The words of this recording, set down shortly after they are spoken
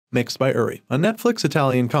Mixed by Erry, a Netflix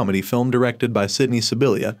Italian comedy film directed by Sydney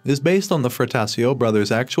Sibilia, is based on the Frattasio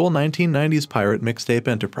Brothers' actual 1990s pirate mixtape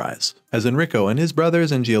enterprise, as Enrico and his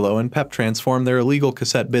brothers Angelo and Peppe transform their illegal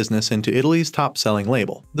cassette business into Italy's top-selling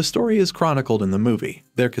label. The story is chronicled in the movie.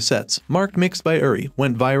 Their cassettes, marked Mixed by Erry,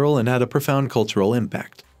 went viral and had a profound cultural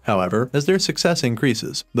impact. However, as their success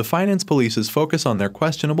increases, the finance police's focus on their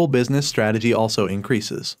questionable business strategy also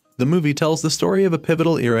increases. The movie tells the story of a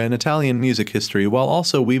pivotal era in Italian music history while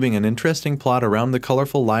also weaving an interesting plot around the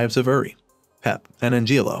colorful lives of Erry, Peppe, and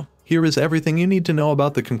Angelo. Here is everything you need to know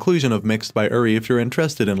about the conclusion of Mixed by Erry if you're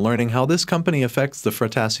interested in learning how this company affects the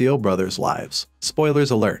Frattasio brothers' lives.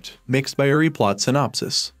 Spoilers alert. Mixed by Erry plot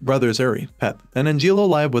synopsis. Brothers Erry, Peppe, and Angelo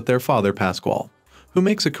live with their father Pasquale, who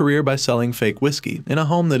makes a career by selling fake whiskey in a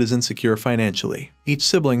home that is insecure financially. Each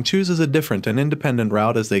sibling chooses a different and independent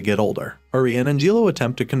route as they get older. Erry and Angelo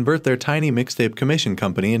attempt to convert their tiny mixtape commission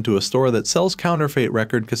company into a store that sells counterfeit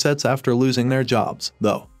record cassettes after losing their jobs,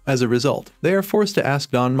 though. As a result, they are forced to ask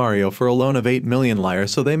Don Mario for a loan of 8 million lire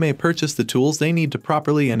so they may purchase the tools they need to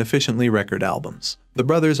properly and efficiently record albums. The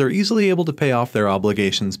brothers are easily able to pay off their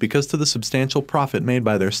obligations because to the substantial profit made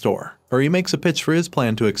by their store. Erry makes a pitch for his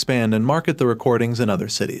plan to expand and market the recordings in other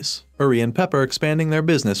cities. Erry and Peppe are expanding their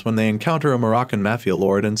business when they encounter a Moroccan mafia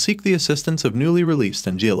lord and seek the assistance of newly released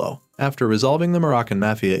Angelo. After resolving the Moroccan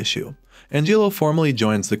mafia issue, Angelo formally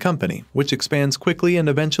joins the company, which expands quickly and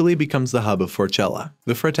eventually becomes the hub of Forcella.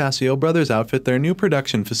 The Frattasio brothers outfit their new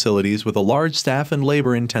production facilities with a large staff and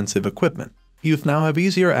labor-intensive equipment. Youth now have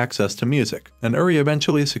easier access to music, and Erry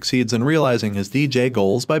eventually succeeds in realizing his DJ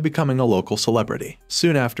goals by becoming a local celebrity.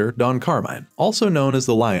 Soon after, Don Carmine, also known as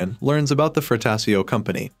the Lion, learns about the Frattasio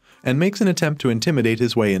company and makes an attempt to intimidate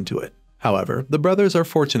his way into it. However, the brothers are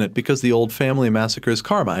fortunate because the old family massacres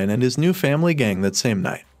Carmine and his new family gang that same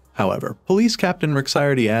night. However, Police Captain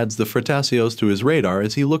Ricciardi adds the Frattasios to his radar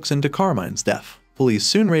as he looks into Carmine's death. Police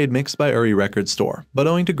soon raid Mixed by Erry record store, but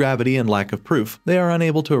owing to gravity and lack of proof, they are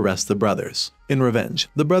unable to arrest the brothers. In revenge,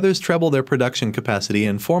 the brothers treble their production capacity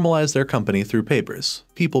and formalize their company through papers.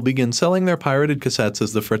 People begin selling their pirated cassettes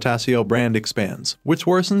as the Frattasio brand expands, which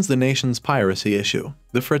worsens the nation's piracy issue.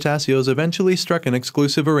 The Frattasios eventually struck an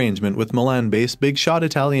exclusive arrangement with Milan-based big-shot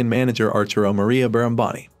Italian manager Arturo Maria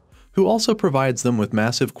Barambani, who also provides them with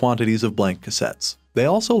massive quantities of blank cassettes. They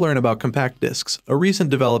also learn about compact discs, a recent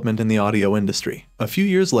development in the audio industry. A few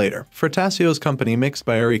years later, Frattasio's company Mixed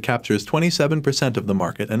by Erry captures 27% of the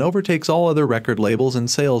market and overtakes all other record labels and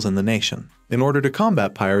sales in the nation. In order to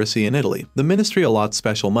combat piracy in Italy, the ministry allots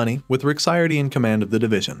special money, with Ricciardi in command of the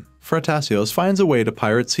division. Frattasios finds a way to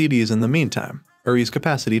pirate CDs in the meantime. Erry's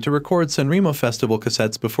capacity to record Sanremo Festival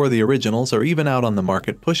cassettes before the originals are even out on the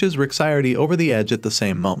market pushes Ricciardi over the edge at the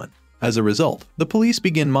same moment. As a result, the police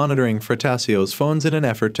begin monitoring Frattasio's phones in an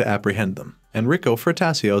effort to apprehend them. Enrico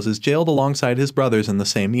Frattasios is jailed alongside his brothers in the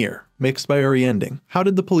same year. Mixed by Erry ending. How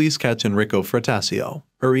did the police catch Enrico Frattasio?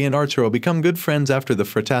 Erry and Arturo become good friends after the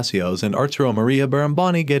Frattasios and Arturo Maria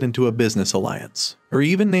Barambani get into a business alliance. Erry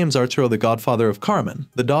even names Arturo the godfather of Carmen,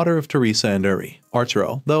 the daughter of Teresa and Erry.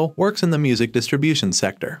 Arturo, though, works in the music distribution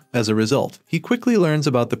sector. As a result, he quickly learns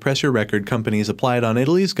about the pressure record companies applied on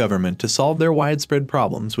Italy's government to solve their widespread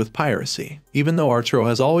problems with piracy. Even though Arturo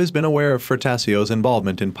has always been aware of Frattasio's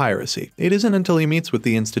involvement in piracy, it isn't until he meets with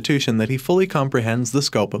the institution that he fully comprehends the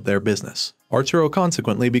scope of their business. Arturo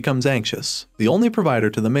consequently becomes anxious. The only provider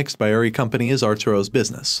to the Mixed by Erry company is Arturo's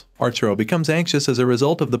business. Arturo becomes anxious as a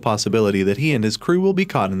result of the possibility that he and his crew will be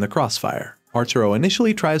caught in the crossfire. Arturo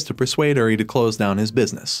initially tries to persuade Erry to close down his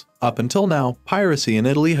business. Up until now, piracy in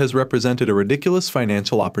Italy has represented a ridiculous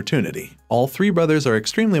financial opportunity. All three brothers are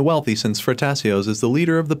extremely wealthy since Frattasios is the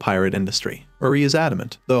leader of the pirate industry. Erry is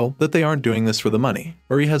adamant, though, that they aren't doing this for the money.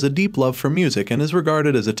 Erry has a deep love for music and is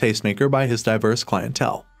regarded as a tastemaker by his diverse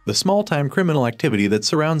clientele. The small-time criminal activity that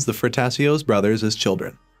surrounds the Frattasios brothers as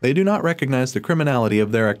children. They do not recognize the criminality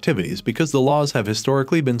of their activities because the laws have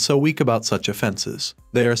historically been so weak about such offenses.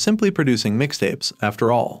 They are simply producing mixtapes,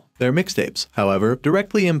 after all. Their mixtapes, however,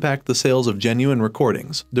 directly impact the sales of genuine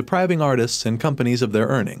recordings, depriving artists and companies of their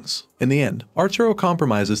earnings. In the end, Arturo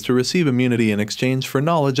compromises to receive immunity in exchange for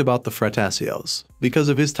knowledge about the Frattasios. Because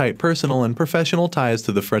of his tight personal and professional ties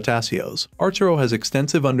to the Frattasios, Arturo has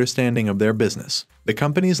extensive understanding of their business. The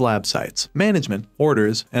company's lab sites, management,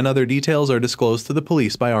 orders, and other details are disclosed to the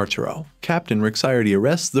police by Arturo. Captain Ricciardi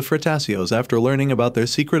arrests the Frattasios after learning about their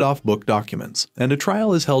secret off-book documents, and a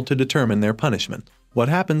trial is held to determine their punishment. What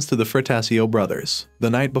happens to the Frattasio brothers? The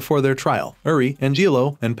night before their trial, Erry,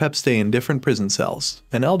 Angelo, and Peppe stay in different prison cells.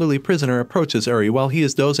 An elderly prisoner approaches Erry while he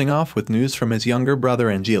is dozing off with news from his younger brother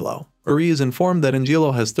Angelo. Erry is informed that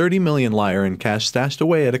Angelo has 30 million lire in cash stashed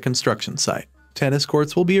away at a construction site. Tennis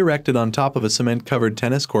courts will be erected on top of a cement-covered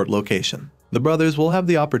tennis court location. The brothers will have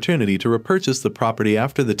the opportunity to repurchase the property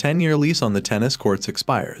after the 10-year lease on the tennis courts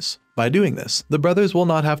expires. By doing this, the brothers will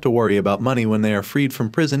not have to worry about money when they are freed from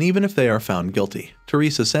prison, even if they are found guilty.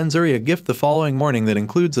 Teresa sends Erry a gift the following morning that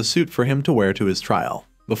includes a suit for him to wear to his trial.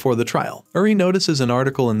 Before the trial, Erry notices an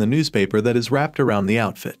article in the newspaper that is wrapped around the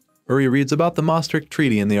outfit. Erry reads about the Maastricht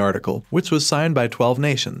Treaty in the article, which was signed by 12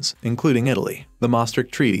 nations, including Italy. The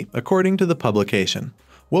Maastricht Treaty, according to the publication,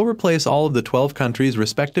 will replace all of the 12 countries'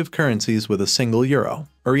 respective currencies with a single euro.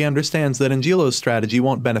 Erry understands that Angelo's strategy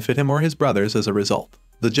won't benefit him or his brothers as a result.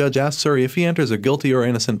 The judge asks Erry if he enters a guilty or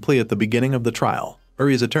innocent plea at the beginning of the trial.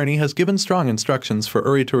 Erry's attorney has given strong instructions for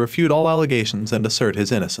Erry to refute all allegations and assert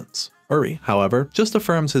his innocence. Erry, however, just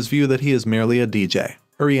affirms his view that he is merely a DJ.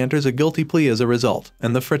 Erry enters a guilty plea as a result,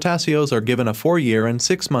 and the Frattasios are given a 4-year and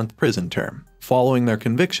 6-month prison term. Following their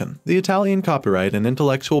conviction, the Italian copyright and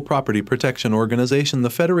intellectual property protection organization,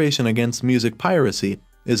 the Federation Against Music Piracy,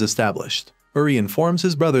 is established. Erry informs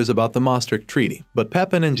his brothers about the Maastricht Treaty, but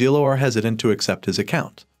Peppe and Angelo are hesitant to accept his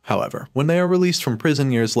account. However, when they are released from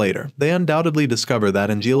prison years later, they undoubtedly discover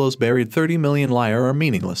that Angelo's buried 30 million lire are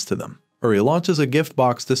meaningless to them. Erry launches a gift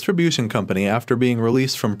box distribution company after being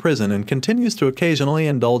released from prison and continues to occasionally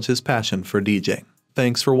indulge his passion for DJing.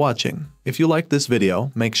 Thanks for watching. If you liked this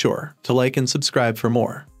video, make sure to like and subscribe for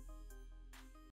more.